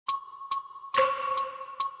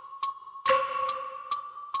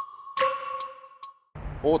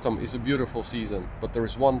Autumn is a beautiful season, but there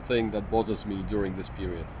is one thing that bothers me during this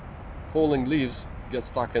period. Falling leaves get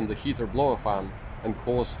stuck in the heater blower fan and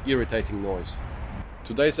cause irritating noise.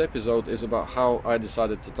 Today's episode is about how I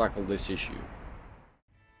decided to tackle this issue.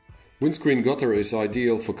 Windscreen gutter is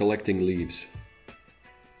ideal for collecting leaves,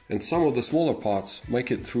 and some of the smaller parts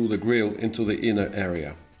make it through the grille into the inner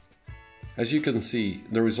area. As you can see,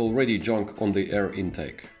 there is already junk on the air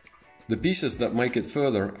intake. The pieces that make it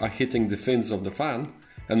further are hitting the fins of the fan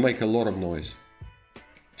and make a lot of noise.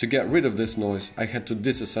 To get rid of this noise, I had to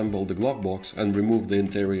disassemble the glove box and remove the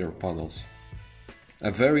interior panels.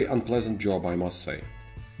 A very unpleasant job, I must say.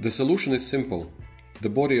 The solution is simple. The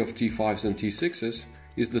body of T5s and T6s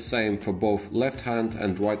is the same for both left-hand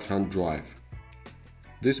and right-hand drive.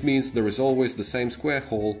 This means there is always the same square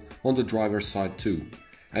hole on the driver's side too,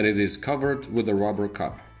 and it is covered with a rubber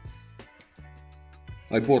cap.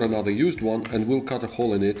 I bought another used one and will cut a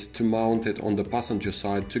hole in it to mount it on the passenger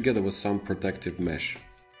side together with some protective mesh.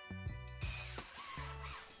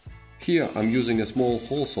 Here I'm using a small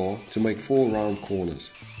hole saw to make 4 round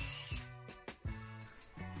corners.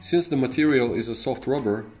 Since the material is a soft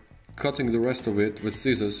rubber, cutting the rest of it with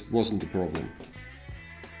scissors wasn't a problem.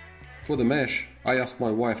 For the mesh, I asked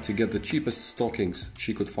my wife to get the cheapest stockings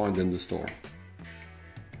she could find in the store.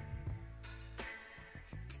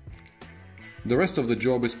 The rest of the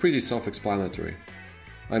job is pretty self-explanatory.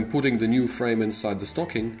 I'm putting the new frame inside the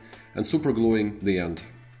stocking and supergluing the end.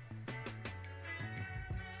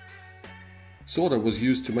 Solder was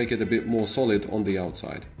used to make it a bit more solid on the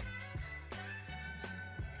outside.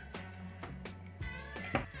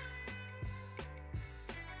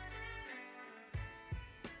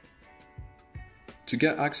 To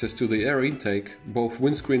get access to the air intake, both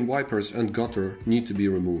windscreen wipers and gutter need to be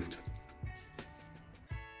removed.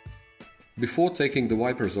 Before taking the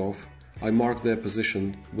wipers off, I marked their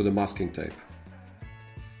position with a masking tape.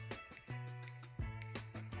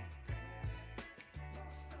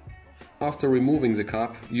 After removing the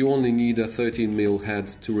cap, you only need a 13mm head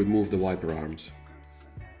to remove the wiper arms.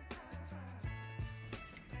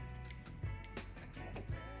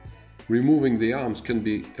 Removing the arms can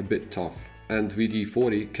be a bit tough, and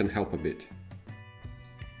WD-40 can help a bit.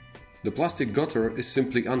 The plastic gutter is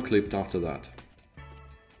simply unclipped after that.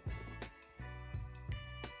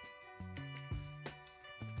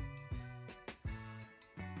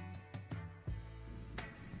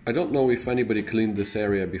 I don't know if anybody cleaned this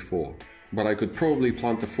area before, but I could probably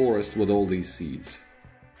plant a forest with all these seeds.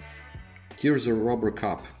 Here's a rubber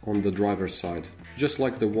cap on the driver's side, just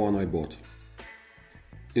like the one I bought.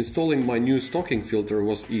 Installing my new stocking filter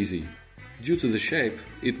was easy. Due to the shape,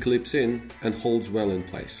 it clips in and holds well in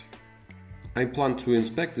place. I plan to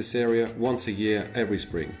inspect this area once a year every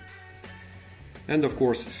spring. And of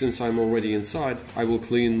course, since I'm already inside, I will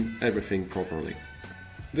clean everything properly.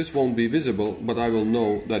 This won't be visible, but I will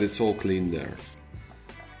know that it's all clean there.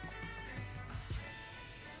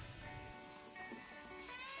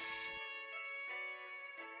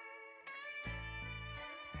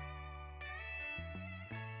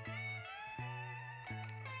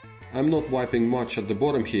 I'm not wiping much at the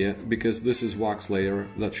bottom here, because this is wax layer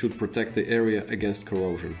that should protect the area against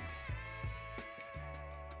corrosion.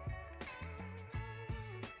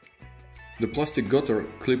 The plastic gutter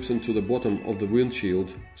clips into the bottom of the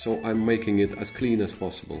windshield, so I'm making it as clean as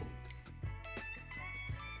possible.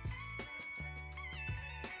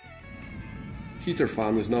 Heater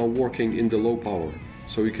fan is now working in the low power,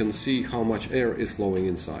 so you can see how much air is flowing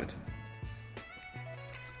inside.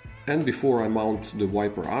 And before I mount the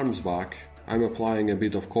wiper arms back, I'm applying a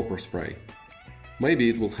bit of copper spray. Maybe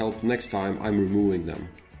it will help next time I'm removing them.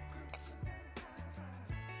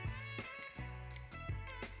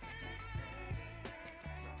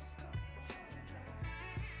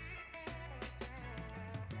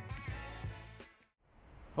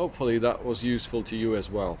 Hopefully that was useful to you as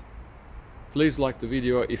well. Please like the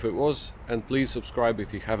video if it was, and please subscribe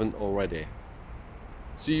if you haven't already.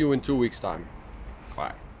 See you in 2 weeks' time.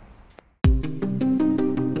 Bye.